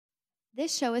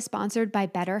This show is sponsored by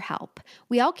BetterHelp.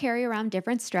 We all carry around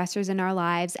different stressors in our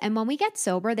lives, and when we get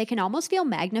sober, they can almost feel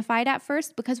magnified at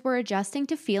first because we're adjusting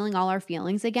to feeling all our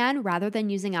feelings again rather than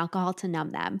using alcohol to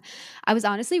numb them. I was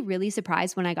honestly really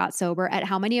surprised when I got sober at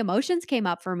how many emotions came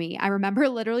up for me. I remember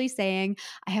literally saying,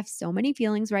 I have so many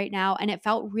feelings right now, and it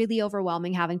felt really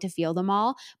overwhelming having to feel them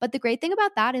all. But the great thing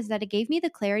about that is that it gave me the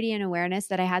clarity and awareness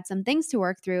that I had some things to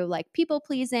work through, like people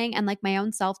pleasing and like my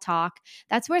own self talk.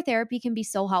 That's where therapy can be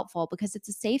so helpful because it's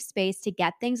a safe space to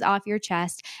get things off your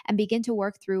chest and begin to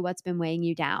work through what's been weighing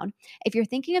you down. If you're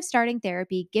thinking of starting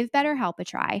therapy, give BetterHelp a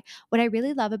try. What I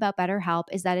really love about BetterHelp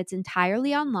is that it's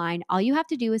entirely online. All you have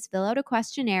to do is fill out a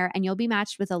questionnaire and you'll be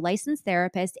matched with a licensed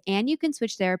therapist, and you can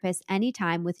switch therapists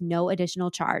anytime with no additional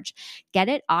charge. Get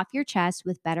it off your chest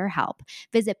with BetterHelp.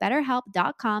 Visit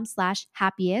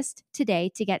betterhelp.com/happiest today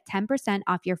to get 10%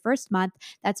 off your first month.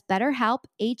 That's BetterHelp,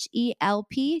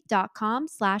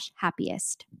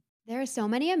 HELP.com/happiest. There are so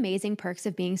many amazing perks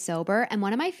of being sober, and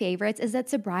one of my favorites is that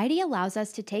sobriety allows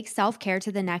us to take self-care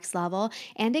to the next level,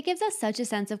 and it gives us such a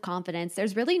sense of confidence.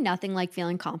 There's really nothing like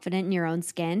feeling confident in your own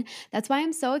skin. That's why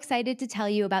I'm so excited to tell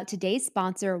you about today's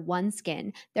sponsor,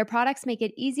 OneSkin. Their products make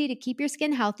it easy to keep your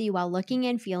skin healthy while looking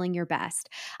and feeling your best.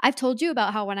 I've told you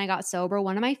about how when I got sober,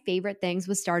 one of my favorite things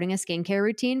was starting a skincare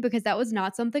routine because that was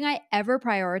not something I ever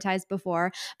prioritized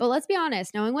before. But let's be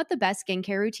honest, knowing what the best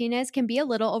skincare routine is can be a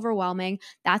little overwhelming.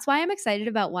 That's why I'm excited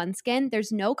about OneSkin.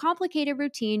 There's no complicated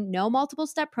routine, no multiple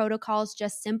step protocols,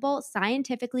 just simple,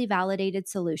 scientifically validated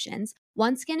solutions.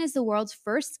 OneSkin is the world's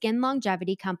first skin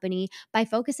longevity company. By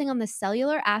focusing on the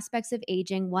cellular aspects of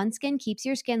aging, OneSkin keeps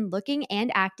your skin looking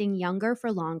and acting younger for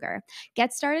longer.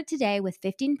 Get started today with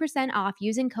 15% off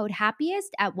using code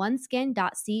HAPPIEST at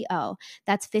oneskin.co.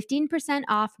 That's 15%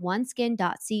 off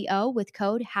oneskin.co with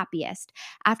code HAPPIEST.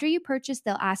 After you purchase,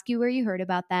 they'll ask you where you heard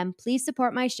about them. Please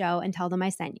support my show and tell them I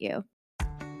sent you.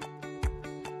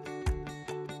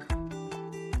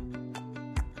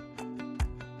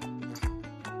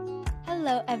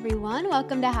 Hello, everyone.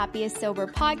 Welcome to Happiest Sober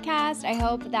Podcast. I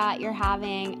hope that you're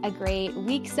having a great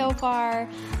week so far.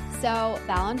 So,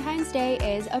 Valentine's Day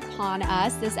is upon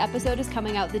us. This episode is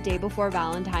coming out the day before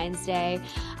Valentine's Day.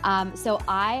 So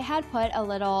I had put a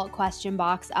little question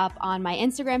box up on my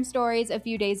Instagram stories a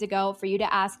few days ago for you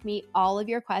to ask me all of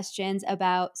your questions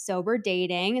about sober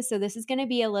dating. So this is going to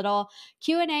be a little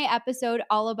Q&A episode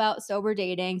all about sober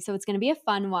dating. So it's going to be a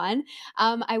fun one.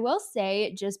 I will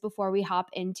say just before we hop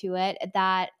into it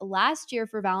that last year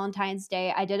for Valentine's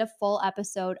Day, I did a full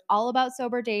episode all about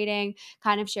sober dating,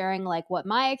 kind of sharing like what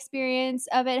my experience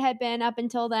of it had been up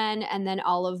until then, and then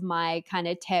all of my kind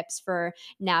of tips for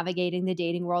navigating the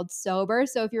dating world sober.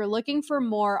 So if you're looking for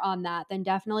more on that, then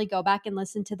definitely go back and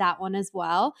listen to that one as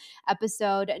well.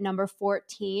 Episode number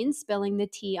 14, Spilling the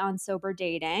Tea on Sober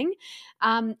Dating.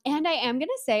 And I am going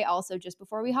to say also, just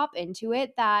before we hop into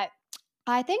it, that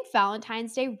I think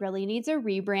Valentine's Day really needs a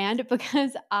rebrand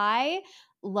because I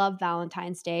love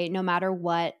Valentine's Day no matter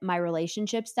what my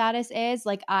relationship status is.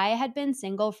 Like, I had been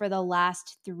single for the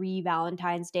last 3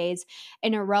 Valentine's Days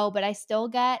in a row, but I still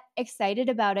get excited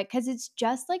about it because it's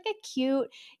just like a cute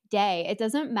day. It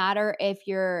doesn't matter if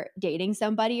you're dating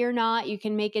somebody or not. You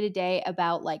can make it a day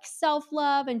about like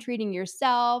self-love and treating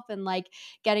yourself and like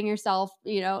getting yourself,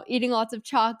 eating lots of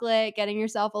chocolate, getting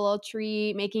yourself a little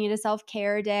treat, making it a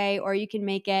self-care day, or you can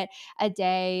make it a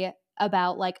day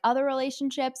about like other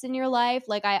relationships in your life.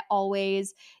 Like, I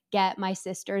always get my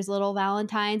sister's little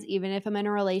Valentines, even if I'm in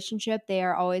a relationship, they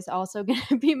are always also going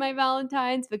to be my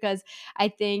Valentines because I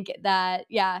think that,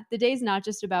 yeah, the day's not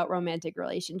just about romantic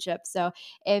relationships. So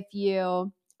if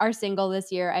you are single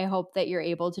this year, I hope that you're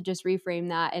able to just reframe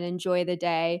that and enjoy the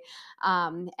day,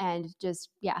 and just,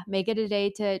 yeah, make it a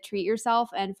day to treat yourself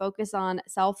and focus on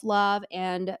self-love.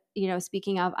 And,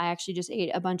 speaking of, I actually just ate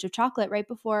a bunch of chocolate right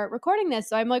before recording this.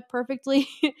 So I'm like perfectly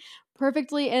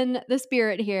perfectly in the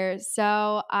spirit here.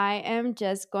 So I am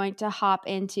just going to hop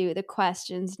into the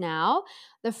questions now.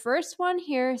 The first one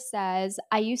here says,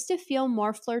 I used to feel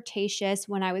more flirtatious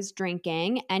when I was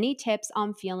drinking. Any tips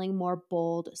on feeling more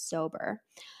bold sober?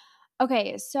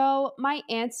 Okay, so my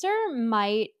answer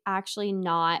might actually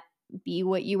not be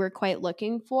what you were quite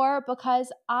looking for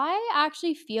because I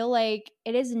actually feel like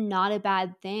it is not a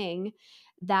bad thing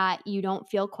that you don't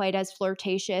feel quite as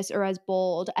flirtatious or as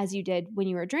bold as you did when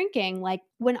you were drinking. Like,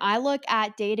 when I look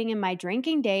at dating in my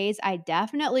drinking days, I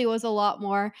definitely was a lot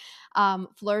more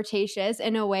flirtatious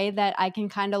in a way that I can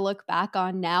kind of look back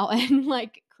on now and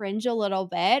like cringe a little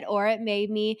bit, or it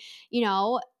made me,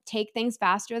 take things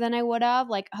faster than I would have,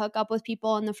 like hook up with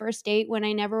people on the first date when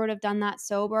I never would have done that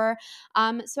sober.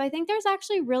 So I think there's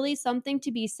actually really something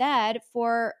to be said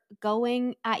for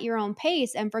going at your own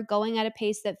pace and for going at a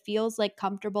pace that feels like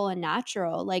comfortable and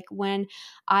natural. Like when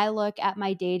I look at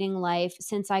my dating life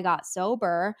since I got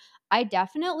sober, I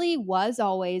definitely was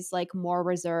always like more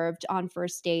reserved on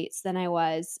first dates than I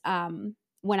was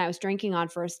when I was drinking on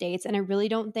first dates. And I really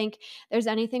don't think there's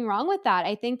anything wrong with that.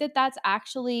 I think that that's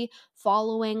actually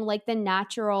following like the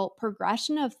natural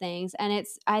progression of things. And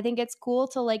I think it's cool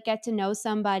to like get to know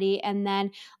somebody and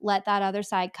then let that other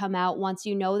side come out once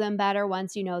you know them better,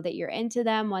 once you know that you're into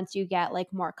them, once you get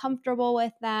like more comfortable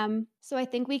with them. So I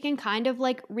think we can kind of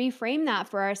like reframe that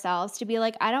for ourselves to be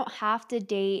like, I don't have to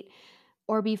date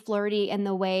or be flirty in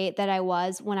the way that I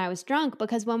was when I was drunk,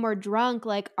 because when we're drunk,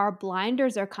 like our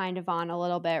blinders are kind of on a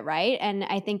little bit, right? And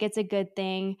I think it's a good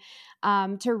thing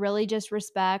to really just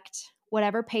respect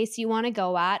whatever pace you want to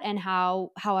go at and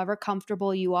however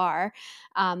comfortable you are.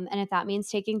 And if that means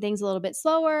taking things a little bit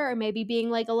slower or maybe being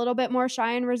like a little bit more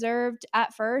shy and reserved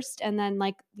at first and then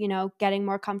like, getting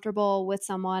more comfortable with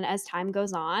someone as time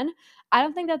goes on, I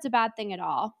don't think that's a bad thing at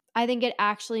all. I think it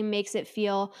actually makes it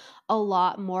feel a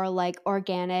lot more like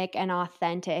organic and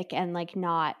authentic and like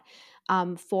not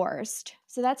forced.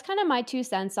 So that's kind of my 2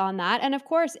 cents on that. And of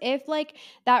course, if like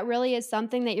that really is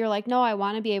something that you're like, no, I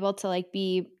want to be able to like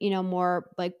be, more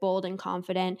like bold and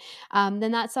confident,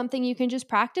 then that's something you can just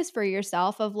practice for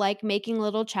yourself of like making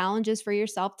little challenges for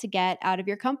yourself to get out of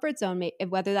your comfort zone,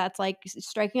 whether that's like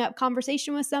striking up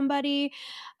conversation with somebody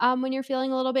when you're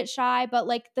feeling a little bit shy. But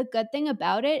like the good thing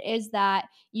about it is that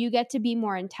you get to be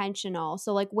more intentional.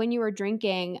 So like when you were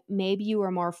drinking, maybe you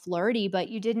were more flirty, but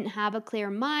you didn't have a clear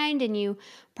mind and you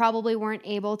probably weren't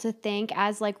able to think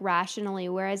as like rationally.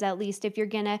 Whereas at least if you're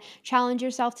going to challenge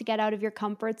yourself to get out of your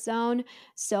comfort zone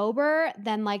sober,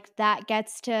 then like that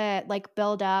gets to like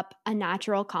build up a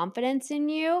natural confidence in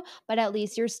you, but at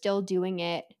least you're still doing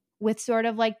it with sort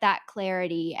of like that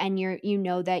clarity, and you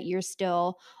know that you're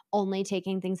still only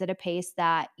taking things at a pace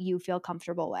that you feel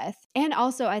comfortable with. And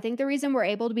also, I think the reason we're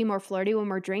able to be more flirty when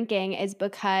we're drinking is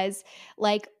because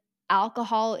like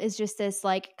alcohol is just this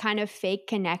like kind of fake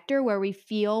connector where we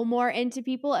feel more into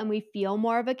people and we feel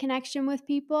more of a connection with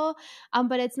people,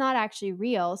 but it's not actually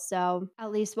real. So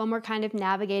at least when we're kind of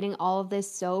navigating all of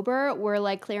this sober, we're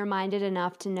like clear-minded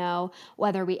enough to know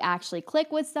whether we actually click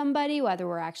with somebody, whether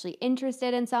we're actually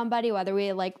interested in somebody, whether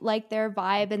we like their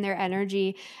vibe and their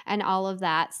energy and all of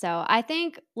that. So I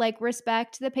think like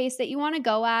respect the pace that you want to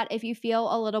go at. If you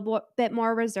feel a little bit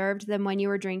more reserved than when you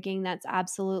were drinking, that's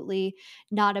absolutely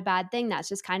not a bad thing. That's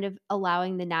just kind of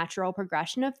allowing the natural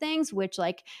progression of things, which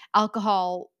like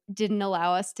alcohol didn't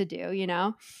allow us to do.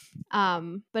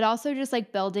 But also just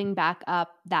like building back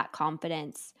up that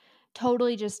confidence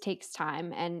totally just takes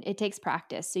time and it takes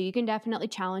practice. So you can definitely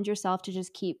challenge yourself to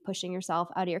just keep pushing yourself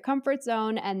out of your comfort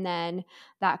zone, and then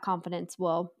that confidence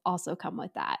will also come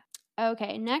with that.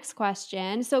 Okay, next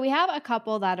question. So we have a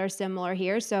couple that are similar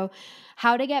here. So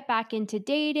how to get back into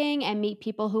dating and meet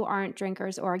people who aren't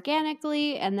drinkers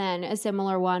organically. And then a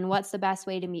similar one, what's the best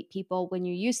way to meet people when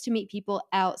you used to meet people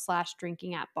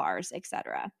out/drinking at bars,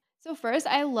 etc. So first,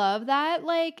 I love that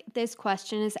like this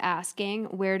question is asking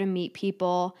where to meet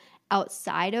people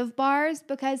outside of bars,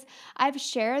 because I've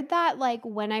shared that like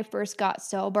when I first got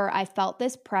sober, I felt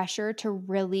this pressure to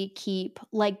really keep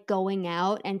like going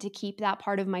out and to keep that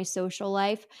part of my social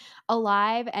life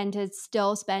alive and to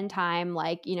still spend time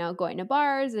like, going to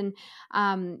bars and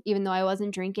even though I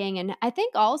wasn't drinking. And I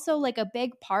think also like a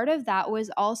big part of that was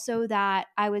also that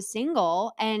I was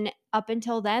single, and up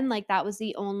until then, like that was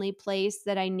the only place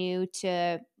that I knew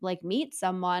to like meet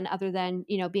someone other than,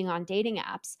 being on dating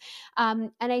apps.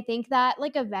 And I think that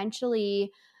like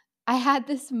eventually I had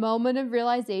this moment of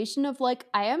realization of like,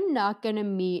 I am not going to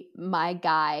meet my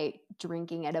guy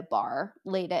drinking at a bar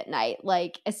late at night,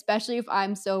 like, especially if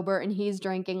I'm sober and he's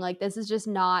drinking. Like, this is just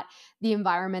not the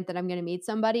environment that I'm going to meet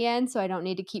somebody in. So I don't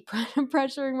need to keep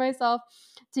pressuring myself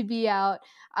to be out.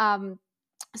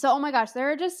 So, oh my gosh,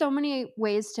 there are just so many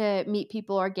ways to meet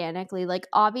people organically. Like,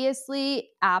 obviously,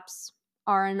 apps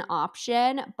are an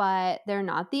option, but they're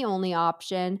not the only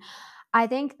option. I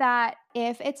think that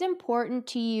if it's important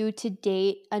to you to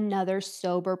date another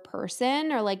sober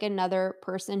person or like another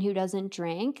person who doesn't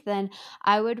drink, then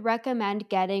I would recommend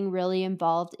getting really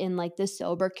involved in like the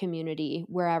sober community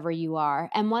wherever you are.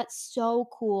 And what's so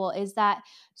cool is that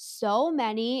so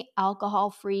many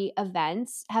alcohol-free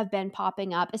events have been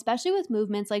popping up, especially with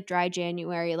movements like Dry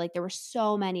January. Like there were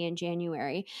so many in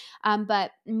January.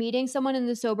 But meeting someone in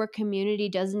the sober community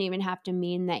doesn't even have to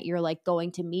mean that you're like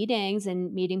going to meetings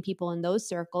and meeting people in in those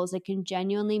circles, it can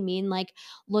genuinely mean like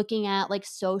looking at like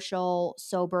social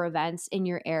sober events in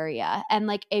your area. And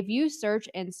like if you search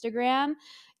Instagram,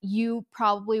 you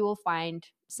probably will find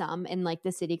some in like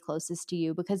the city closest to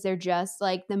you, because they're just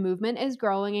like, the movement is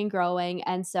growing and growing.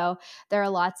 And so there are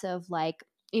lots of like,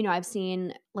 I've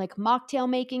seen like mocktail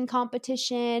making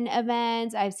competition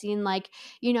events. I've seen like,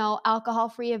 alcohol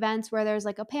free events where there's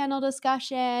like a panel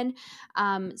discussion.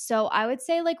 So I would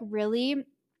say like really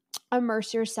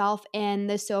immerse yourself in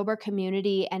the sober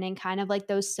community and in kind of like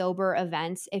those sober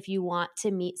events if you want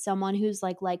to meet someone who's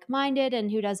like-minded and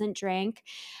who doesn't drink.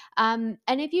 And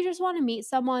if you just want to meet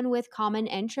someone with common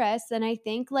interests, then I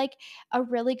think like a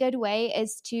really good way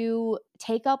is to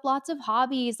take up lots of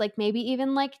hobbies, like maybe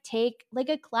even like take like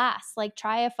a class, like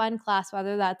try a fun class,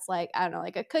 whether that's like, I don't know,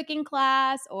 like a cooking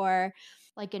class or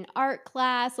like an art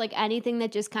class, like anything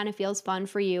that just kind of feels fun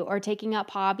for you, or taking up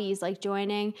hobbies like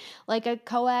joining like a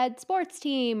co-ed sports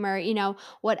team, or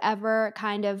whatever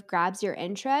kind of grabs your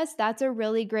interest. That's a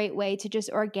really great way to just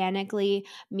organically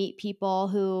meet people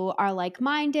who are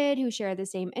like-minded, who share the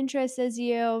same interests as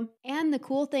you. And the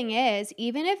cool thing is,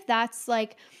 even if that's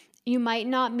like, you might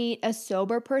not meet a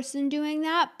sober person doing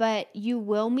that, but you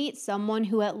will meet someone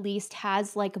who at least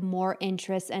has like more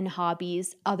interests and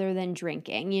hobbies other than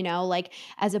drinking, like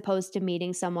as opposed to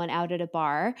meeting someone out at a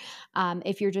bar.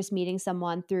 If you're just meeting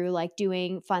someone through like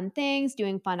doing fun things,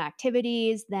 doing fun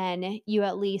activities, then you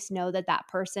at least know that that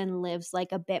person lives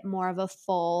like a bit more of a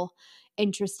full,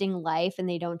 interesting life, and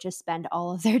they don't just spend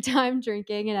all of their time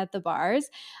drinking and at the bars.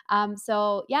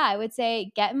 So yeah, I would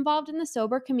say get involved in the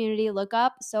sober community, look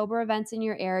up sober events in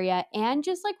your area, and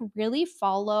just like really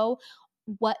follow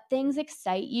what things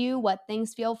excite you, what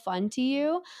things feel fun to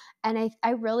you. And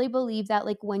I really believe that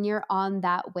like when you're on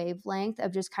that wavelength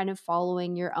of just kind of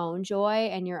following your own joy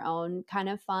and your own kind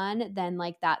of fun, then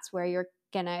like that's where you're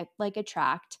gonna like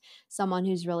attract someone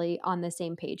who's really on the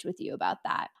same page with you about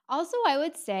that. Also, I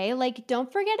would say like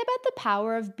don't forget about the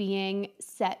power of being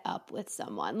set up with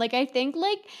someone. Like I think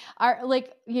like our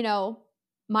like,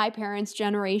 my parents'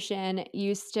 generation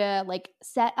used to like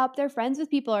set up their friends with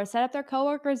people or set up their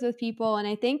coworkers with people. And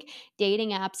I think dating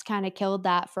apps kind of killed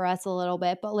that for us a little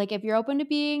bit. But like if you're open to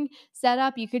being set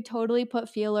up, you could totally put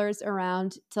feelers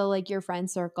around to like your friend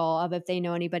circle of if they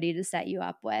know anybody to set you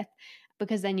up with,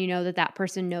 because then you know that that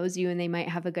person knows you and they might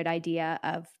have a good idea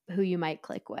of who you might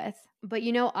click with. But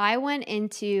I went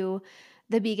into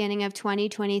the beginning of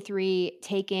 2023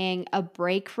 taking a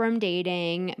break from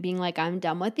dating, being like, I'm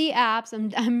done with the apps.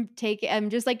 I'm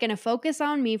just like going to focus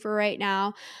on me for right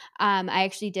now. I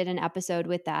actually did an episode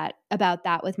about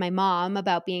that with my mom,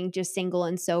 about being just single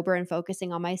and sober and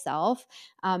focusing on myself,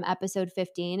 episode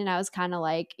 15. And I was kind of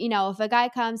like, if a guy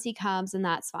comes, he comes, and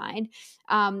that's fine.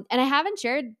 And I haven't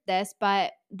shared this,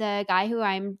 but the guy who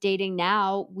I'm dating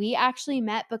now, we actually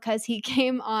met because he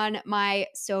came on my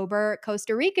sober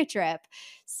Costa Rica trip.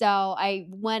 So I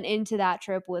went into that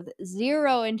trip with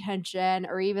zero intention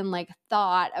or even like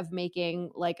thought of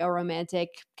making like a romantic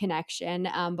connection.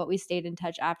 But we stayed in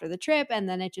touch after the trip, and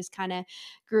then it just kind of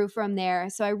grew from there.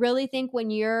 So I really think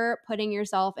when you're putting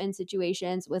yourself in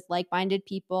situations with like-minded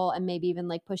people and maybe even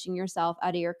like pushing yourself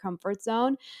out of your comfort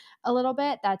zone a little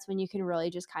bit, that's when you can really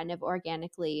just kind of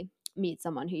organically meet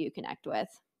someone who you connect with.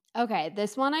 Okay,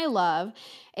 this one I love.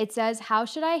 It says, how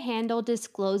should I handle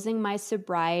disclosing my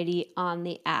sobriety on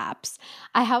the apps?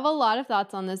 I have a lot of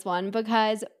thoughts on this one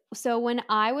because when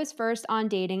I was first on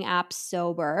dating apps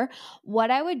sober,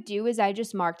 what I would do is I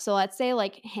just marked. So let's say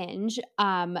like Hinge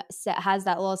has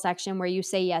that little section where you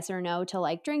say yes or no to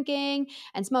like drinking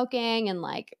and smoking and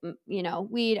like,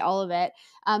 weed, all of it.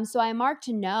 So I marked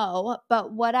no,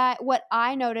 but what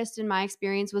I noticed in my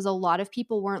experience was a lot of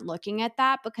people weren't looking at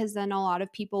that, because then a lot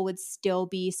of people would still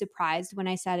be surprised when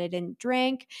I said I didn't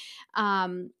drink.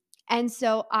 And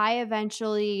so I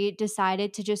eventually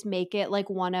decided to just make it like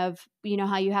one of,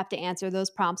 how you have to answer those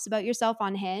prompts about yourself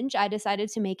on Hinge. I decided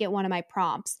to make it one of my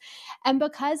prompts. And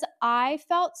because I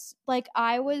felt like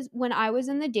when I was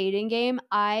in the dating game,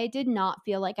 I did not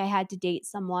feel like I had to date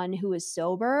someone who was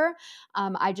sober.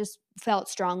 I just felt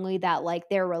strongly that like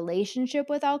their relationship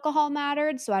with alcohol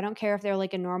mattered. So I don't care if they're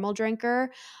like a normal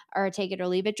drinker or a take it or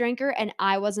leave it drinker. And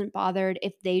I wasn't bothered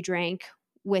if they drank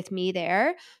with me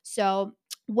there. So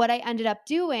what I ended up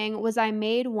doing was I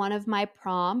made one of my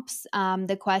prompts.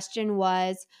 The question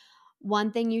was,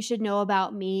 one thing you should know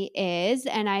about me is,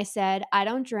 and I said, I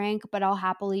don't drink, but I'll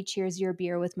happily cheers your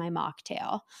beer with my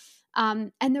mocktail.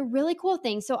 And the really cool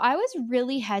thing, so I was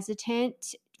really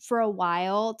hesitant for a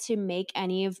while to make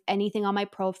anything on my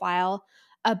profile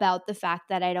about the fact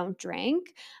that I don't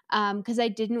drink, because I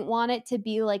didn't want it to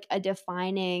be like a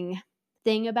defining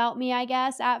thing about me, I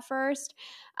guess, at first.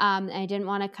 I didn't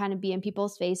want to kind of be in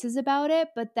people's faces about it.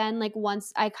 But then, like,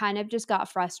 once I kind of just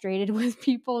got frustrated with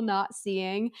people not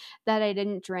seeing that I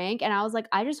didn't drink, and I was like,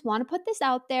 I just want to put this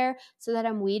out there so that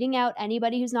I'm weeding out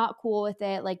anybody who's not cool with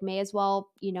it. Like, may as well,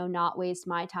 not waste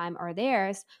my time or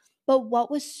theirs. But what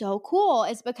was so cool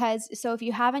is because, so if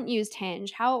you haven't used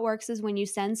Hinge, how it works is when you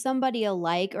send somebody a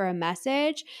like or a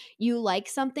message, you like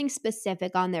something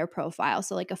specific on their profile.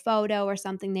 So, like a photo or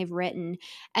something they've written.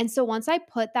 And so, once I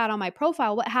put that on my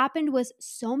profile, what happened was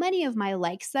so many of my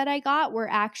likes that I got were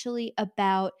actually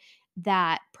about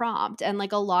that prompt. And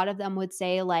like a lot of them would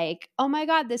say, like, oh my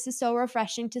God, this is so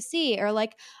refreshing to see, or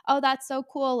like, oh, that's so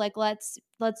cool, like let's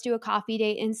do a coffee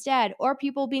date instead. Or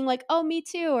people being like, oh, me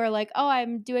too, or like, oh,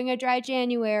 I'm doing a dry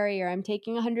January, or I'm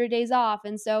taking 100 days off.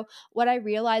 And so what I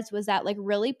realized was that, like,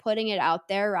 really putting it out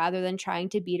there rather than trying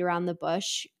to beat around the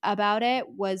bush about it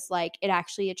was like, it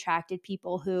actually attracted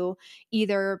people who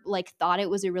either like thought it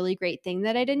was a really great thing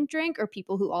that I didn't drink, or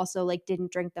people who also like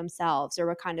didn't drink themselves or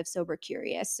were kind of sober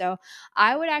curious. So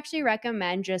I would actually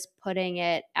recommend just putting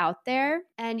it out there.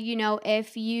 And,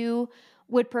 if you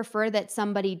would prefer that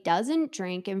somebody doesn't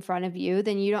drink in front of you,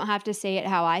 then you don't have to say it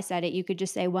how I said it. You could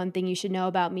just say, one thing you should know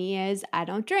about me is I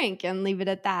don't drink, and leave it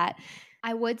at that.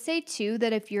 I would say too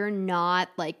that if you're not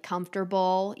like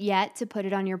comfortable yet to put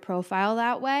it on your profile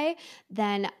that way,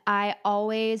 then I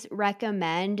always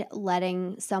recommend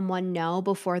letting someone know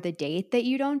before the date that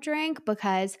you don't drink,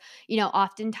 because,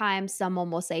 oftentimes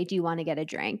someone will say, do you want to get a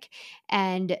drink?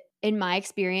 And in my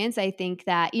experience, I think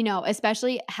that,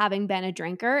 especially having been a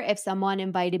drinker, if someone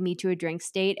invited me to a drink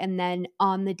date and then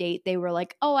on the date they were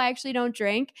like, oh, I actually don't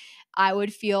drink, I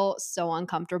would feel so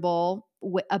uncomfortable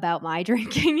about my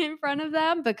drinking in front of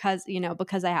them, because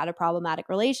I had a problematic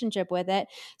relationship with it.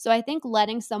 So I think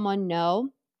letting someone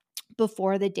know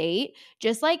before the date,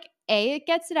 just like, it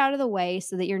gets it out of the way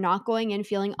so that you're not going in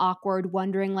feeling awkward,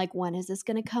 wondering like, when is this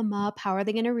going to come up? How are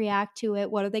they going to react to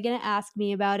it? What are they going to ask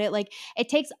me about it? Like, it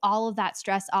takes all of that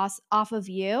stress off of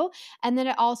you. And then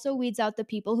it also weeds out the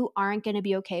people who aren't going to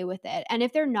be okay with it. And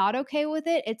if they're not okay with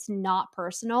it, it's not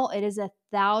personal. It is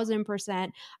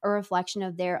 1,000% a reflection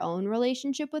of their own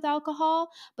relationship with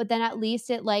alcohol. But then at least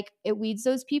it weeds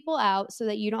those people out so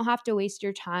that you don't have to waste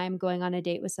your time going on a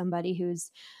date with somebody who's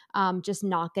just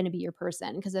not going to be your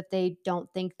person. Because if they don't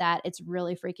think that it's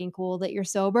really freaking cool that you're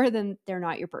sober, then they're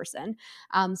not your person.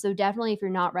 So definitely, if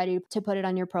you're not ready to put it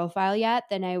on your profile yet,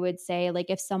 then I would say, like,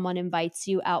 if someone invites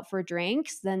you out for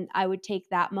drinks, then I would take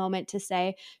that moment to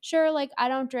say, sure, like, I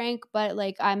don't drink, but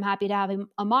like, I'm happy to have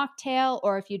a mocktail.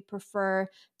 Or if you'd prefer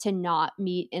to not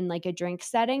meet in like a drink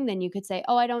setting, then you could say,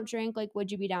 oh, I don't drink, like,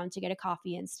 would you be down to get a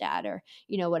coffee instead? Or,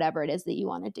 whatever it is that you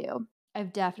want to do.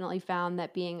 I've definitely found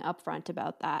that being upfront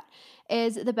about that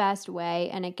is the best way,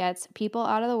 and it gets people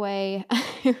out of the way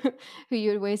who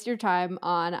you would waste your time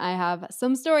on. I have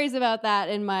some stories about that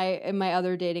in my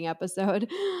other dating episode.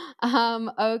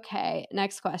 Okay,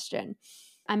 next question.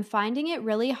 I'm finding it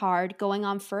really hard going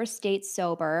on first dates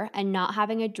sober and not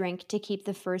having a drink to keep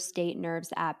the first date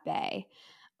nerves at bay.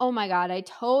 Oh my God, I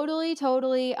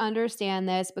totally understand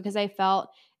this, because I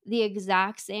felt the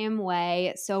exact same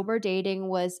way. Sober dating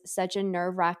was such a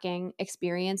nerve-wracking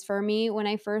experience for me when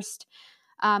I first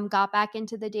got back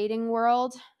into the dating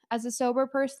world as a sober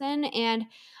person. And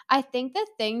I think the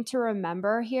thing to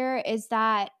remember here is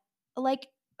that, like,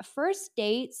 first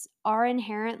dates are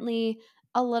inherently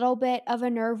a little bit of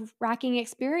a nerve-wracking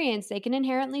experience. They can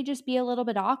inherently just be a little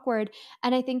bit awkward.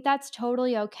 And I think that's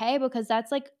totally okay, because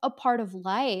that's like a part of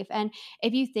life. And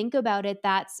if you think about it,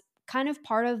 that's kind of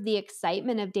part of the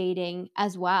excitement of dating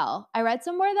as well. I read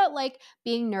somewhere that like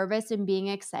being nervous and being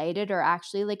excited are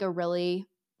actually like a really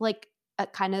like a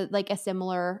kind of like a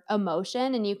similar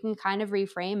emotion, and you can kind of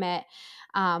reframe it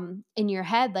in your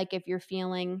head. Like, if you're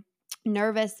feeling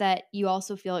nervous, that you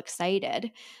also feel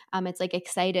excited. It's like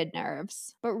excited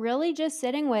nerves. But really just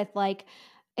sitting with, like,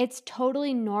 it's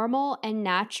totally normal and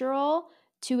natural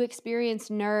to experience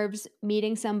nerves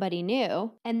meeting somebody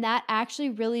new. And that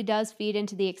actually really does feed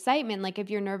into the excitement. Like, if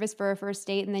you're nervous for a first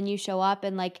date and then you show up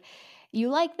and like you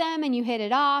like them and you hit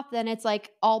it off, then it's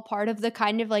like all part of the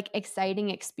kind of like exciting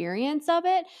experience of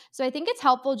it. So I think it's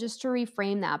helpful just to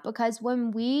reframe that, because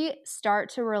when we start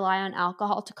to rely on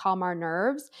alcohol to calm our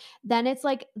nerves, then it's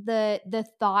like the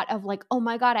thought of like, oh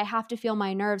my God, I have to feel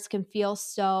my nerves, can feel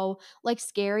so like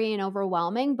scary and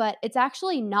overwhelming. But it's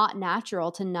actually not natural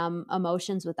to numb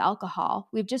emotions with alcohol.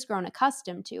 We've just grown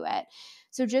accustomed to it.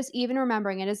 So just even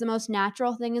remembering it is the most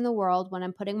natural thing in the world when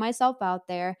I'm putting myself out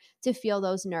there to feel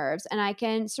those nerves. And and I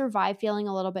can survive feeling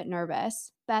a little bit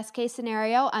nervous. Best case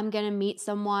scenario, I'm going to meet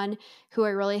someone who I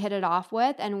really hit it off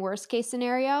with. And worst case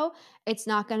scenario, it's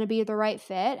not going to be the right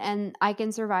fit and I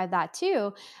can survive that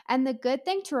too. And the good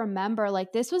thing to remember,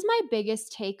 like this was my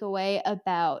biggest takeaway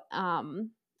about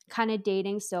kind of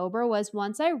dating sober, was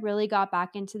once I really got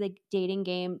back into the dating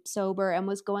game sober and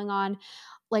was going on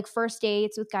like first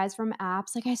dates with guys from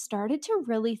apps, like I started to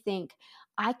really think,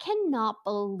 I cannot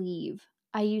believe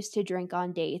I used to drink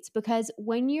on dates, because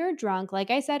when you're drunk, like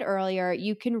I said earlier,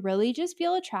 you can really just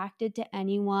feel attracted to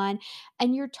anyone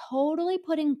and you're totally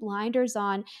putting blinders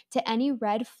on to any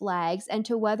red flags and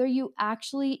to whether you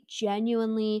actually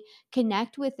genuinely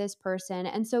connect with this person.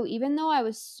 And so even though I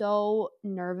was so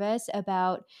nervous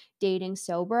about dating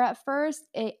sober at first,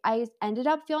 I ended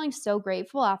up feeling so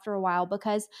grateful after a while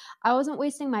because I wasn't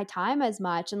wasting my time as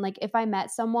much. And like if I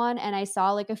met someone and I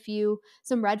saw like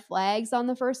some red flags on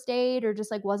the first date or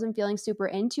just like wasn't feeling super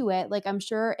into it, like I'm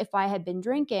sure if I had been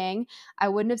drinking, I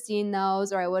wouldn't have seen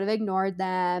those, or I would have ignored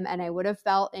them and I would have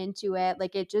felt into it.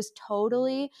 Like it just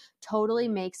totally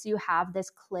makes you have this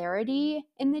clarity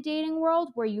in the dating world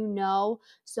where you know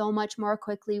so much more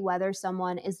quickly whether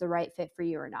someone is the right fit for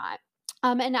you or not.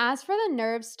 And as for the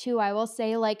nerves too, I will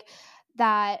say like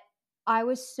that I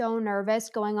was so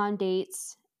nervous going on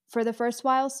dates for the first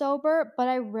while sober, but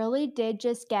I really did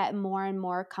just get more and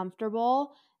more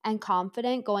comfortable and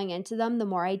confident going into them the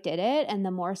more I did it and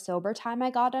the more sober time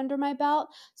I got under my belt.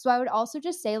 So I would also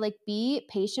just say, like, be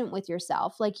patient with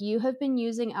yourself. Like, you have been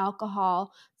using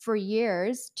alcohol for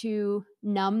years to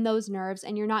numb those nerves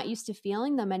and you're not used to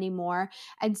feeling them anymore.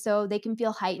 And so they can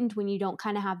feel heightened when you don't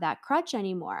kind of have that crutch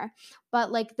anymore.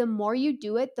 But like the more you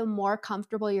do it, the more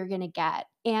comfortable you're going to get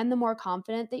and the more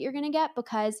confident that you're going to get,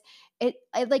 because it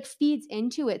like feeds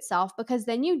into itself, because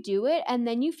then you do it and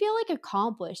then you feel like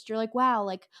accomplished. You're like, wow,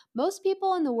 like most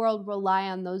people in the world rely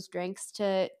on those drinks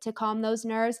to calm those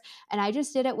nerves, and I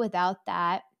just did it without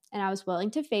that. And I was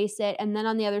willing to face it. And then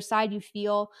on the other side, you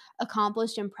feel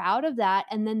accomplished and proud of that.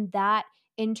 And then that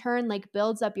in turn like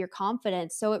builds up your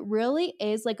confidence. So it really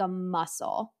is like a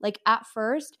muscle. Like at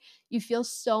first, you feel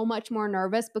so much more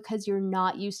nervous because you're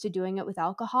not used to doing it with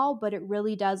alcohol, but it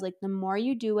really does, like the more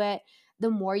you do it, the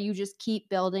more you just keep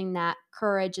building that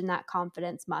courage and that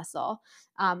confidence muscle.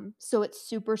 So it's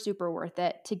super, super worth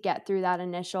it to get through that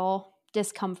initial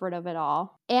discomfort of it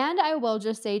all. And I will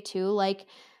just say too, like,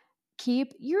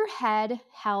 keep your head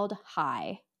held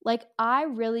high. Like, I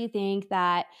really think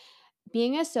that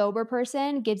being a sober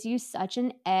person gives you such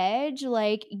an edge.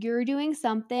 Like, you're doing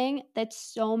something that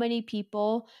so many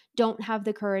people don't have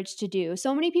the courage to do.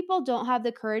 So many people don't have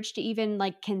the courage to even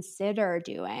like consider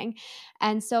doing.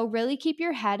 And so really keep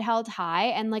your head held high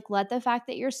and like let the fact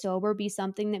that you're sober be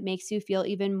something that makes you feel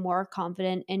even more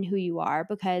confident in who you are,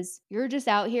 because you're just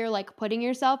out here like putting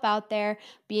yourself out there,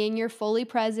 being your fully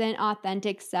present,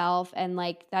 authentic self. And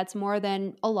like that's more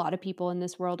than a lot of people in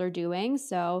this world are doing.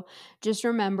 So just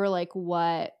remember like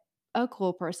what a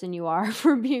cool person you are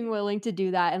for being willing to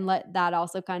do that, and let that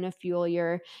also kind of fuel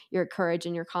your courage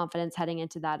and your confidence heading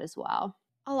into that as well.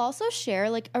 I'll also share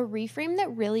like a reframe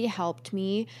that really helped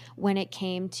me when it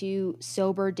came to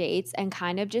sober dates and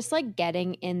kind of just like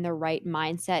getting in the right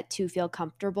mindset to feel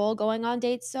comfortable going on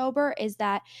dates sober, is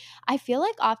that I feel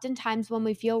like oftentimes when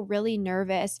we feel really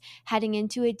nervous heading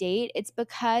into a date, it's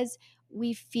because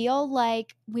we feel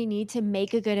like we need to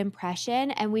make a good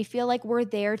impression and we feel like we're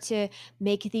there to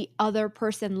make the other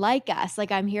person like us.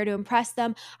 Like, I'm here to impress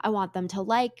them. I want them to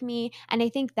like me. And I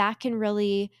think that can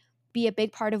really be a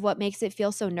big part of what makes it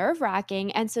feel so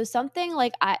nerve-wracking. And so something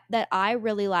like that I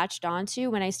really latched onto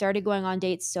when I started going on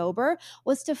dates sober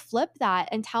was to flip that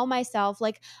and tell myself,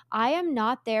 like, I am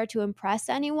not there to impress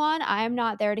anyone. I am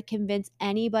not there to convince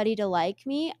anybody to like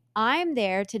me. I'm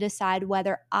there to decide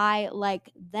whether I like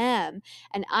them.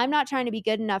 And I'm not trying to be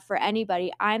good enough for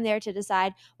anybody. I'm there to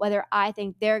decide whether I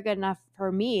think they're good enough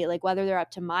for me, like whether they're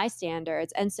up to my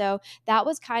standards. And so that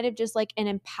was kind of just like an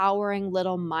empowering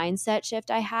little mindset shift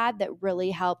I had that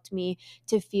really helped me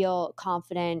to feel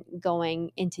confident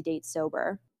going into dates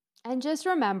sober. And just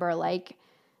remember, like,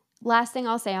 last thing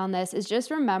I'll say on this is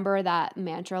just remember that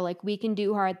mantra, like, we can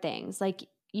do hard things. Like,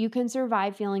 you can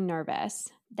survive feeling nervous.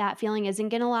 That feeling isn't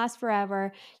going to last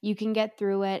forever. You can get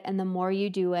through it. And the more you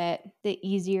do it, the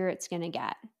easier it's going to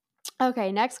get.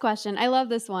 Okay, next question. I love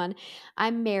this one.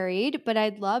 I'm married, but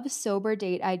I'd love sober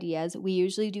date ideas. We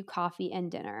usually do coffee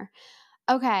and dinner.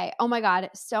 Okay. Oh my God.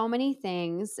 So many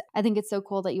things. I think it's so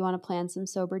cool that you want to plan some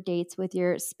sober dates with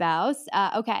your spouse.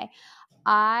 Okay.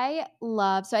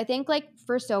 So I think like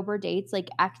for sober dates, like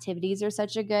activities are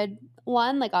such a good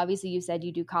one. Like obviously you said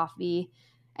you do coffee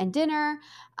and dinner,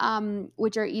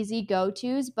 which are easy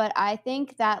go-tos. But I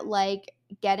think that like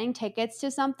getting tickets to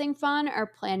something fun or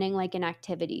planning like an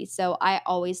activity. So I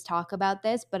always talk about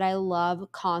this, but I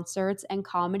love concerts and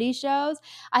comedy shows.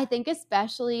 I think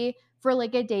especially for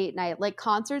like a date night, like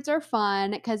concerts are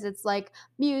fun because it's like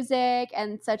music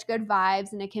and such good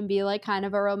vibes, and it can be like kind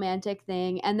of a romantic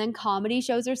thing. And then comedy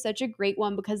shows are such a great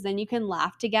one because then you can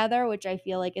laugh together, which I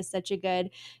feel like is such a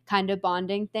good kind of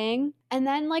bonding thing. And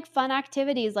then like fun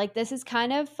activities, like this is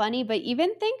kind of funny, but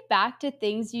even think back to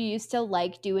things you used to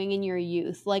like doing in your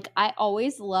youth. Like I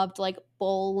always loved like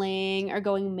bowling or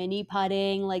going mini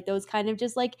putting, like those kind of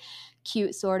just like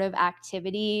cute sort of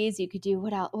activities. You could do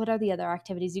what else, what are the other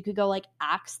activities? You could go like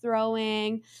axe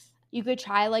throwing. You could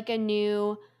try like a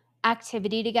new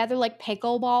activity together. Like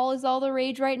pickleball is all the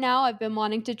rage right now. I've been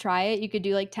wanting to try it. You could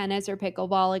do like tennis or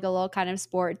pickleball, like a little kind of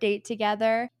sport date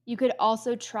together. You could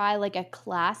also try like a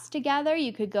class together.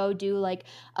 You could go do like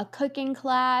a cooking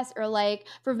class, or like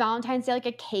for Valentine's Day, like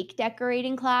a cake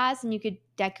decorating class, and you could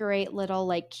decorate little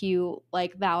like cute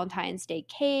like Valentine's Day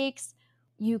cakes.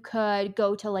 You could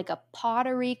go to like a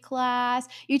pottery class.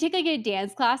 You take like a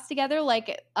dance class together,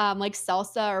 like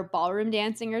salsa or ballroom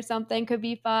dancing or something could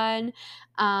be fun.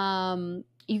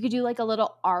 You could do like a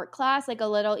little art class, like a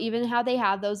little, even how they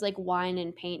have those like wine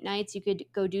and paint nights. You could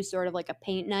go do sort of like a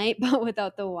paint night, but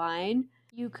without the wine.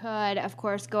 You could, of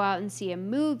course, go out and see a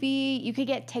movie. You could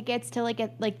get tickets to like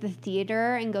the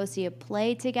theater and go see a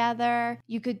play together.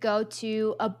 You could go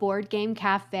to a board game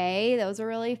cafe. Those are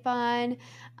really fun.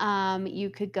 You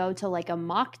could go to like a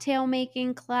mocktail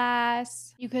making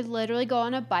class. You could literally go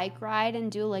on a bike ride and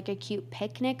do like a cute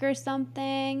picnic or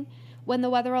something when the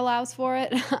weather allows for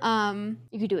it.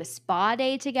 You could do a spa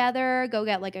day together, go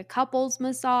get like a couples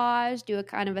massage, do a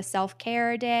kind of a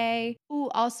self-care day. Ooh,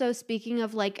 also speaking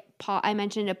of like I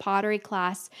mentioned a pottery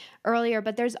class earlier,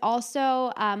 but there's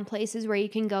also places where you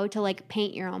can go to like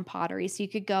paint your own pottery. So you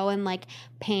could go and like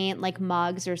paint like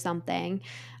mugs or something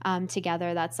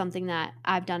together. That's something that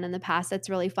I've done in the past. That's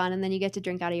really fun. And then you get to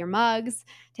drink out of your mugs,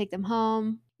 take them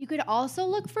home. You could also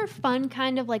look for fun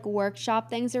kind of like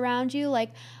workshop things around you. Like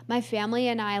my family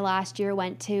and I last year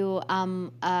went to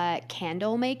a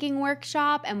candle making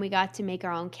workshop, and we got to make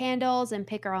our own candles and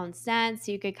pick our own scents.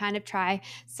 So you could kind of try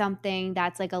something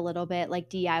that's like a little bit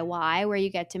like DIY, where you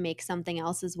get to make something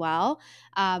else as well.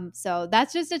 So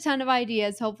that's just a ton of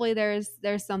ideas. Hopefully there's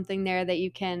something there that you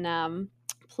can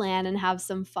plan and have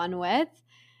some fun with.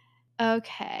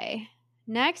 Okay.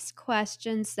 Next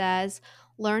question says,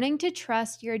 learning to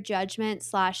trust your judgment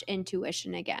slash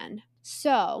intuition again.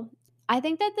 So I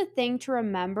think that the thing to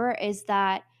remember is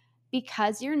that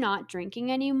because you're not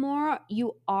drinking anymore,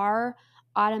 you are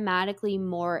automatically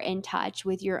more in touch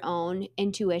with your own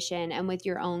intuition and with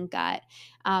your own gut.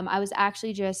 I was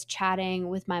actually just chatting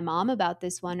with my mom about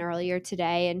this one earlier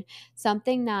today, and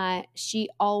something that she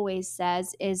always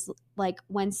says is like,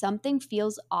 when something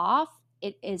feels off,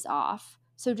 it is off.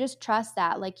 So just trust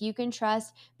that. Like you can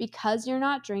trust, because you're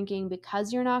not drinking,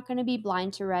 because you're not going to be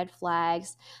blind to red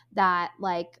flags, that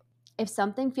like if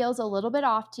something feels a little bit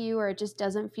off to you or it just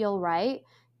doesn't feel right,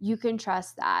 you can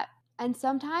trust that. And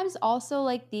sometimes also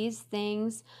like these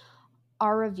things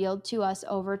are revealed to us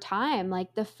over time.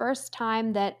 Like the first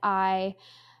time that I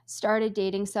started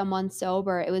dating someone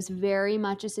sober, it was very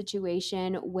much a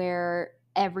situation where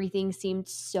everything seemed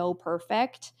so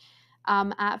perfect.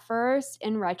 At first,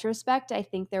 in retrospect, I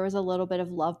think there was a little bit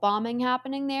of love bombing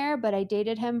happening there, but I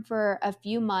dated him for a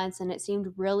few months and it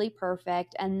seemed really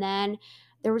perfect. And then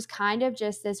there was kind of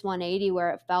just this 180 where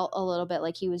it felt a little bit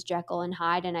like he was Jekyll and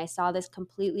Hyde, and I saw this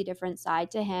completely different side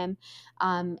to him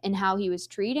in how he was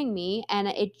treating me. And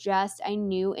it just, I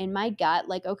knew in my gut,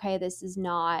 like, okay, this is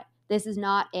not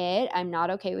it. I'm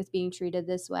not okay with being treated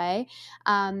this way.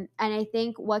 And I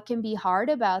think what can be hard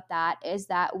about that is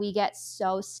that we get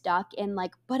so stuck in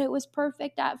like, but it was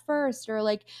perfect at first, or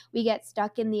like we get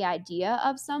stuck in the idea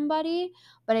of somebody.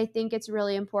 But I think it's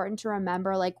really important to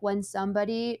remember, like when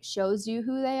somebody shows you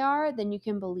who they are, then you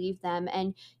can believe them.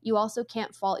 And you also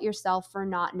can't fault yourself for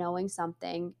not knowing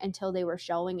something until they were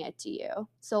showing it to you.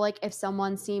 So like if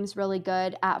someone seems really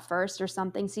good at first, or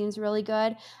something seems really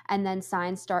good, and then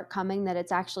signs start coming that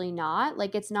it's actually not,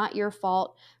 like it's not your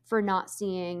fault for not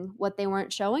seeing what they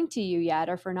weren't showing to you yet,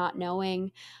 or for not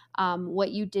knowing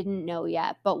what you didn't know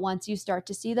yet. But once you start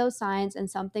to see those signs and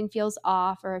something feels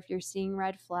off, or if you're seeing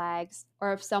red flags,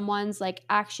 or if someone's like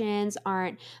actions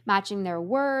aren't matching their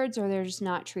words, or they're just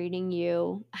not treating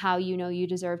you how you know you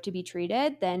deserve to be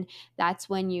treated, then that's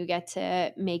when you get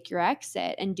to make your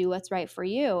exit and do what's right for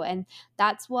you. And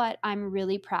that's what I'm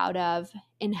really proud of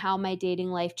in how my dating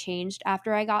life changed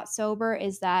after I got sober,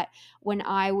 is that when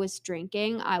I was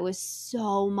drinking, I was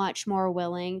so much more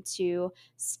willing to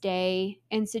stay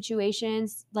in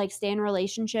situations, like stay in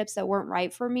relationships that weren't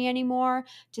right for me anymore,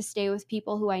 to stay with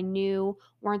people who I knew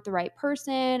weren't the right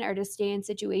person, or to stay in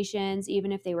situations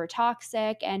even if they were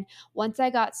toxic. And once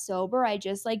I got sober, I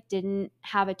just like didn't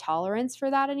have a tolerance for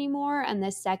that anymore. And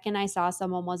the second I saw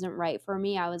someone wasn't right for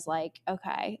me, I was like,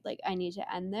 okay, like I need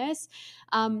to end this.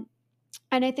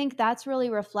 And I think that's really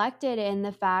reflected in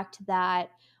the fact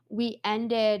that we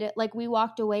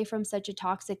walked away from such a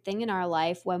toxic thing in our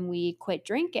life when we quit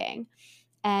drinking.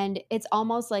 And it's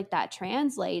almost like that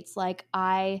translates. Like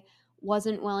I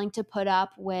wasn't willing to put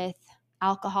up with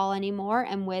alcohol anymore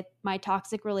and with my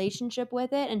toxic relationship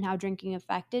with it and how drinking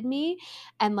affected me.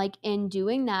 And like in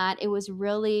doing that, it was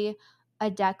really a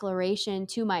declaration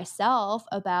to myself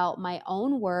about my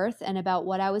own worth and about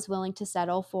what I was willing to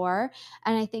settle for.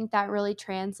 And I think that really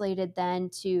translated then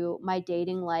to my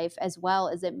dating life as well,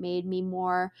 as it made me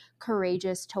more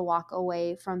courageous to walk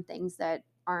away from things that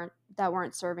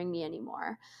weren't serving me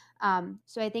anymore.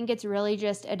 So I think it's really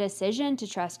just a decision to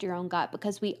trust your own gut,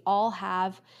 because we all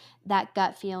have that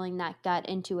gut feeling, that gut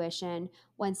intuition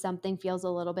when something feels a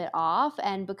little bit off.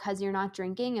 And because you're not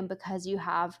drinking and because you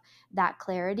have that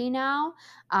clarity now,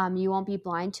 you won't be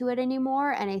blind to it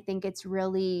anymore. And I think it's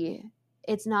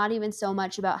not even so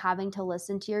much about having to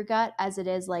listen to your gut as it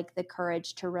is like the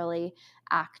courage to really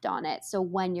act on it. So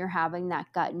when you're having that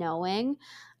gut knowing,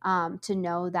 to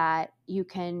know that you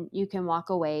can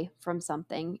walk away from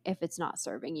something if it's not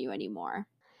serving you anymore.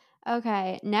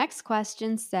 Okay, next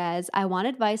question says, I want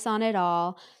advice on it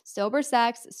all. Sober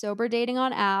sex, sober dating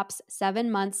on apps, 7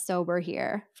 months sober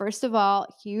here. First of all,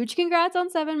 huge congrats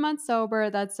on 7 months sober.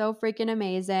 That's so freaking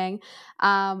amazing.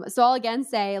 So I'll again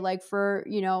say, like,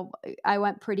 I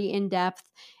went pretty in depth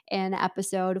in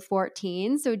episode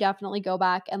 14. So definitely go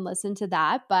back and listen to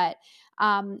that. But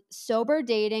sober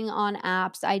dating on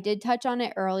apps, I did touch on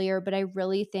it earlier, but I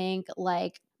really think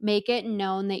like make it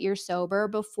known that you're sober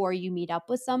before you meet up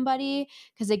with somebody.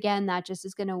 Because again, that just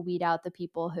is going to weed out the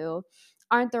people who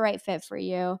aren't the right fit for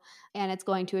you. And it's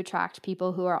going to attract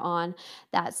people who are on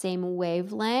that same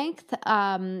wavelength.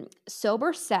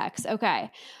 Sober sex.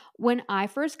 Okay. When I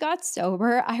first got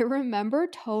sober, I remember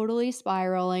totally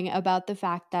spiraling about the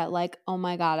fact that, like, oh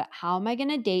my God, how am I going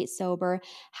to date sober?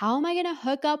 How am I going to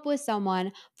hook up with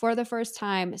someone for the first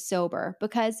time sober?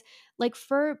 Because like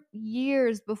for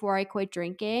years before I quit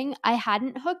drinking, I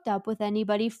hadn't hooked up with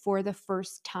anybody for the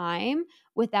first time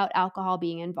without alcohol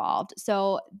being involved.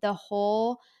 So the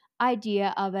whole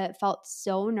idea of it felt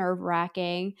so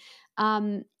nerve-wracking.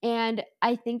 And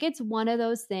I think it's one of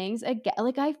those things, again,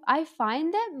 like I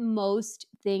find that most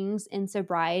things in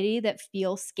sobriety that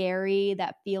feel scary,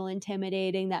 that feel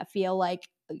intimidating, that feel like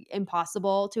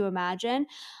impossible to imagine,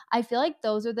 I feel like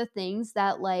those are the things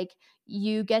that like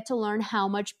you get to learn how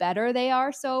much better they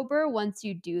are sober once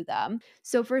you do them.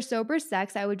 So for sober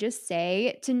sex, I would just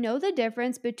say to know the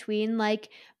difference between like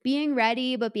being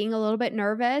ready but being a little bit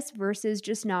nervous versus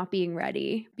just not being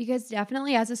ready. Because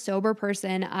definitely as a sober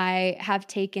person, I have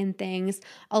taken things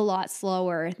a lot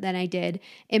slower than I did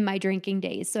in my drinking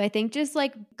days. So I think just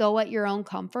like go at your own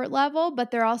comfort level,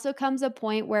 but there also comes a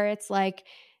point where it's like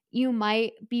you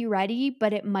might be ready,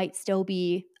 but it might still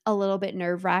be a little bit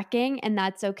nerve-wracking, and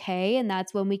that's okay. And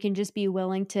that's when we can just be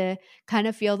willing to kind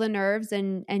of feel the nerves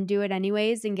and do it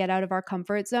anyways and get out of our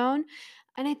comfort zone.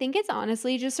 And I think it's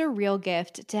honestly just a real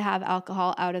gift to have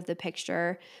alcohol out of the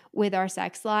picture with our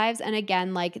sex lives. And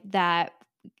again, like that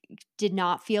did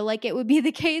not feel like it would be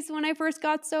the case when I first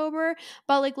got sober.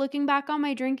 But like looking back on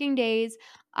my drinking days,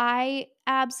 I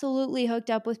absolutely hooked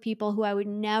up with people who I would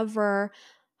never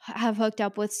have hooked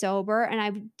up with sober, and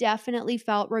I've definitely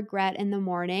felt regret in the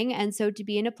morning. And so to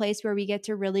be in a place where we get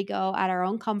to really go at our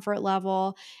own comfort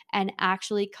level and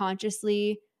actually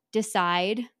consciously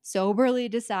soberly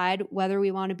decide whether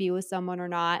we want to be with someone or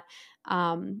not,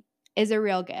 is a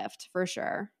real gift for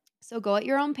sure. So go at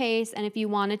your own pace. And if you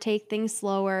want to take things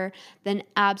slower, then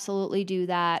absolutely do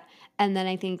that. And then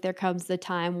I think there comes the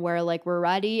time where like we're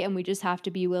ready and we just have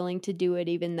to be willing to do it,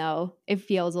 even though it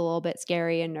feels a little bit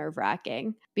scary and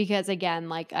nerve-wracking. Because again,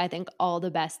 like I think all the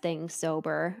best things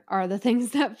sober are the things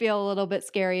that feel a little bit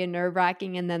scary and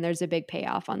nerve-wracking. And then there's a big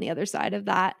payoff on the other side of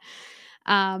that.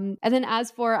 And then as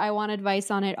for I want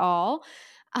advice on it all,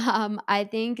 I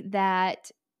think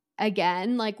that,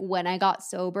 again, like when I got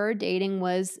sober, dating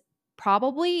was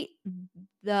probably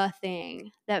the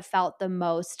thing that felt the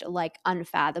most like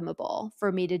unfathomable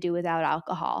for me to do without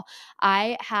alcohol.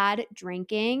 I had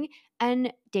drinking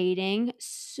and dating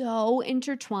so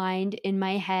intertwined in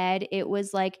my head. It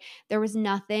was like there was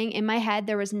nothing in my head,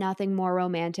 there was nothing more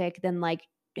romantic than like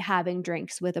having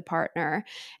drinks with a partner.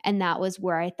 And that was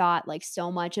where I thought like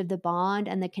so much of the bond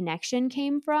and the connection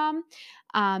came from.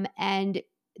 And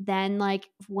then like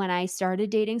when I started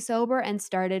dating sober and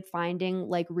started finding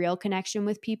like real connection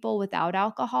with people without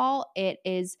alcohol, it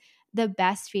is the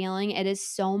best feeling. It is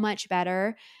so much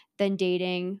better than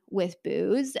dating with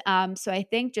booze. So I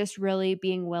think just really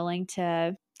being willing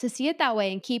to see it that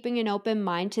way and keeping an open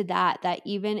mind to that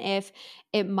even if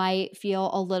it might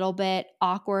feel a little bit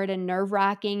awkward and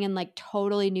nerve-wracking and like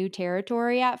totally new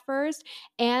territory at first.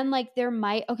 And like there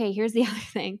might, okay, here's the other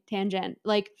thing, tangent.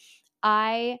 Like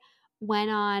I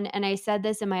went on, and I said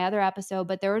this in my other episode,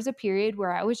 but there was a period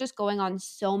where I was just going on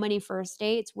so many first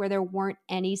dates where there weren't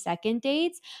any second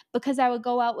dates because I would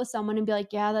go out with someone and be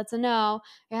like, yeah, that's a no.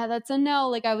 Yeah, that's a no.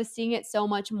 Like I was seeing it so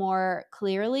much more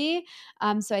clearly.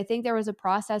 So I think there was a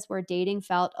process where dating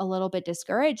felt a little bit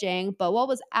discouraging, but what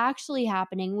was actually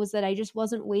happening was that I just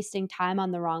wasn't wasting time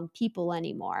on the wrong people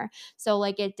anymore. So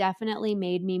like it definitely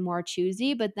made me more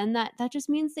choosy, but then that just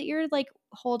means that you're like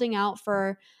holding out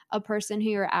for a person who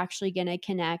you're actually going to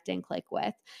connect and click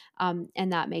with. And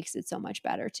that makes it so much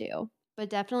better too. But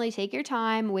definitely take your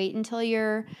time, wait until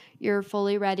you're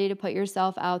fully ready to put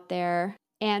yourself out there.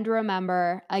 And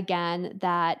remember again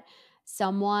that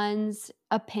someone's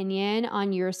opinion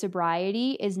on your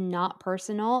sobriety is not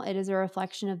personal. It is a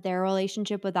reflection of their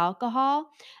relationship with alcohol.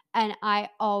 And I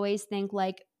always think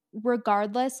like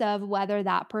regardless of whether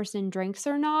that person drinks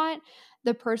or not,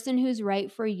 the person who's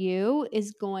right for you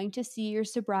is going to see your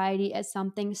sobriety as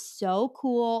something so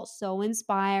cool, so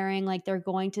inspiring. Like they're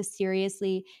going to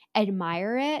seriously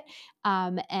admire it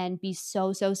and be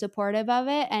so, so supportive of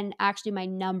it. And actually, my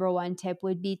number one tip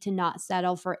would be to not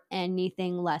settle for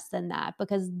anything less than that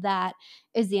because that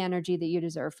is the energy that you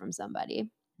deserve from somebody.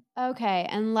 Okay,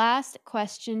 and last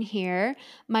question here.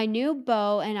 My new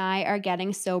beau and I are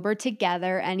getting sober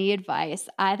together. Any advice?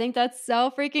 I think that's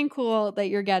so freaking cool that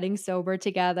you're getting sober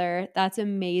together. That's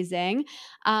amazing.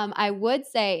 I would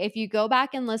say if you go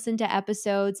back and listen to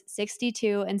episodes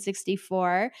 62 and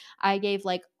 64, I gave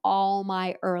like all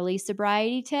my early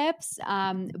sobriety tips.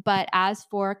 But as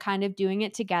for kind of doing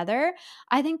it together,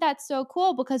 I think that's so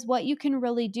cool because what you can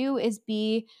really do is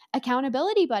be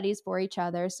accountability buddies for each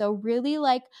other. So, really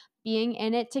like being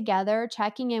in it together,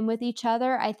 checking in with each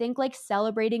other. I think like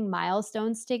celebrating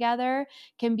milestones together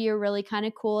can be a really kind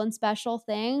of cool and special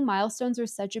thing. Milestones are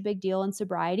such a big deal in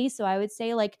sobriety. So I would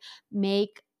say like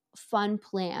make fun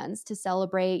plans to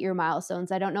celebrate your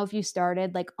milestones. I don't know if you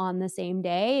started like on the same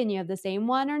day and you have the same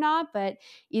one or not, but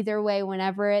either way,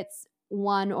 whenever it's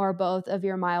one or both of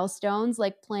your milestones,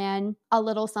 like plan a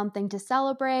little something to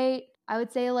celebrate. I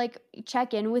would say like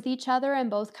check in with each other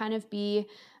and both kind of be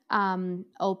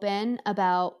open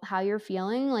about how you're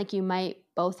feeling. Like you might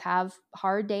both have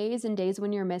hard days and days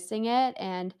when you're missing it.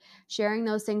 And sharing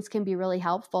those things can be really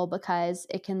helpful because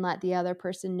it can let the other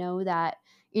person know that,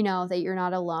 you know, that you're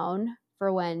not alone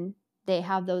for when they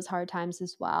have those hard times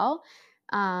as well.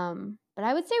 But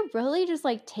I would say really just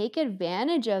like take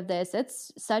advantage of this.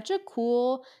 It's such a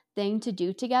cool thing to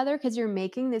do together because you're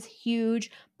making this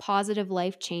huge positive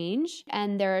life change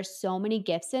and there are so many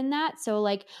gifts in that. So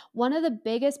like one of the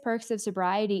biggest perks of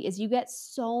sobriety is you get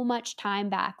so much time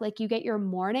back. Like you get your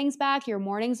mornings back. Your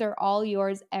mornings are all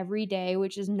yours every day,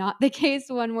 which is not the case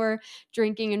when we're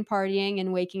drinking and partying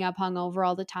and waking up hungover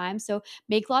all the time. So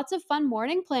make lots of fun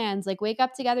morning plans. Like wake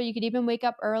up together. You could even wake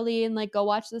up early and like go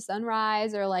watch the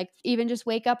sunrise or like even just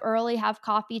wake up early, have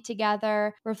coffee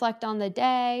together, reflect on the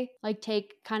day, like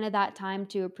take kind of that time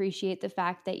to appreciate the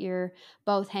fact that you're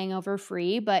both hangover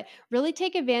free, but really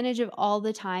take advantage of all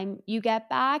the time you get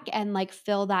back and like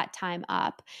fill that time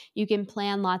up. You can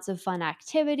plan lots of fun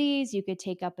activities. You could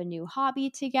take up a new hobby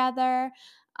together.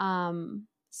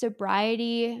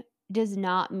 Sobriety does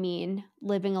not mean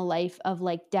living a life of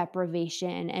like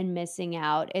deprivation and missing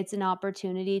out. It's an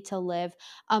opportunity to live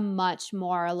a much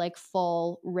more like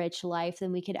full, rich life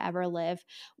than we could ever live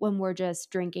when we're just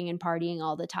drinking and partying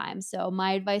all the time. So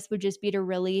my advice would just be to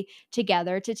really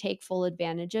together to take full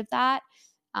advantage of that.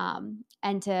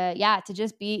 And to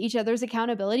just be each other's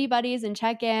accountability buddies and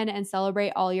check in and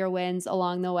celebrate all your wins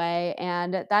along the way.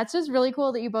 And that's just really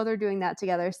cool that you both are doing that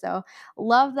together. So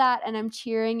love that. And I'm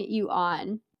cheering you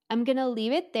on. I'm going to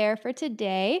leave it there for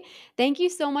today. Thank you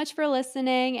so much for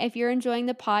listening. If you're enjoying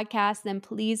the podcast, then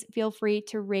please feel free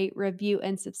to rate, review,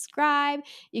 and subscribe.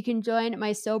 You can join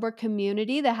my sober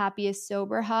community, the Happiest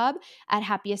Sober Hub, at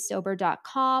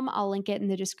happiestsober.com. I'll link it in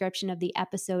the description of the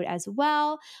episode as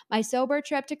well. My sober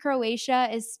trip to Croatia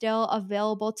is still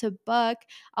available to book.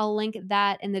 I'll link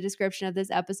that in the description of this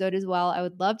episode as well. I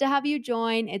would love to have you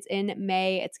join. It's in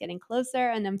May. It's getting closer,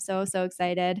 and I'm so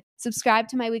excited. Subscribe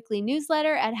to my weekly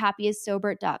newsletter at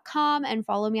happiestsober.com and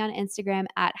follow me on Instagram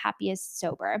at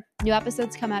happiestsober. New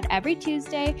episodes come out every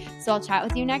Tuesday, so I'll chat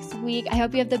with you next week. I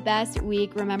hope you have the best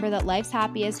week. Remember that life's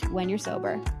happiest when you're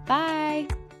sober. Bye.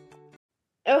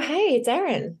 Oh, hey, it's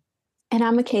Erin. And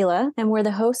I'm Michaela, and we're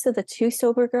the hosts of the Two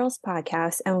Sober Girls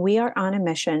podcast, and we are on a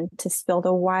mission to spill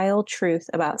the wild truth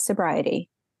about sobriety.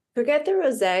 Forget the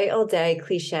rosé all day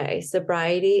cliche.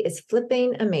 Sobriety is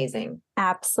flipping amazing.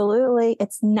 Absolutely.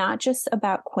 It's not just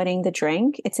about quitting the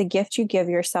drink. It's a gift you give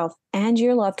yourself and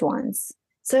your loved ones.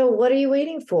 So what are you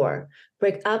waiting for?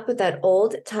 Break up with that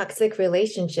old toxic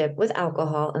relationship with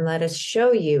alcohol and let us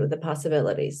show you the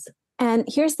possibilities. And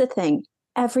here's the thing.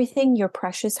 Everything your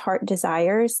precious heart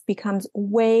desires becomes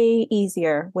way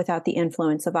easier without the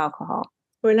influence of alcohol.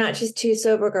 We're not just two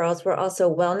sober girls. We're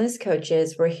also wellness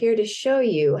coaches. We're here to show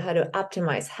you how to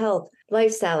optimize health,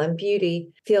 lifestyle, and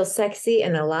beauty, feel sexy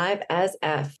and alive as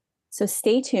F. So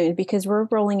stay tuned because we're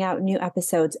rolling out new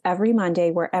episodes every Monday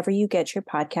wherever you get your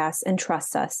podcasts, and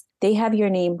trust us, they have your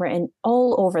name written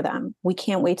all over them. We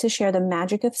can't wait to share the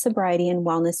magic of sobriety and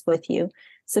wellness with you.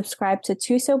 Subscribe to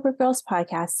Two Sober Girls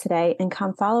podcast today and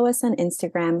come follow us on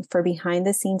Instagram for behind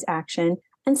the scenes action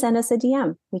and send us a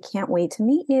DM. We can't wait to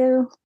meet you.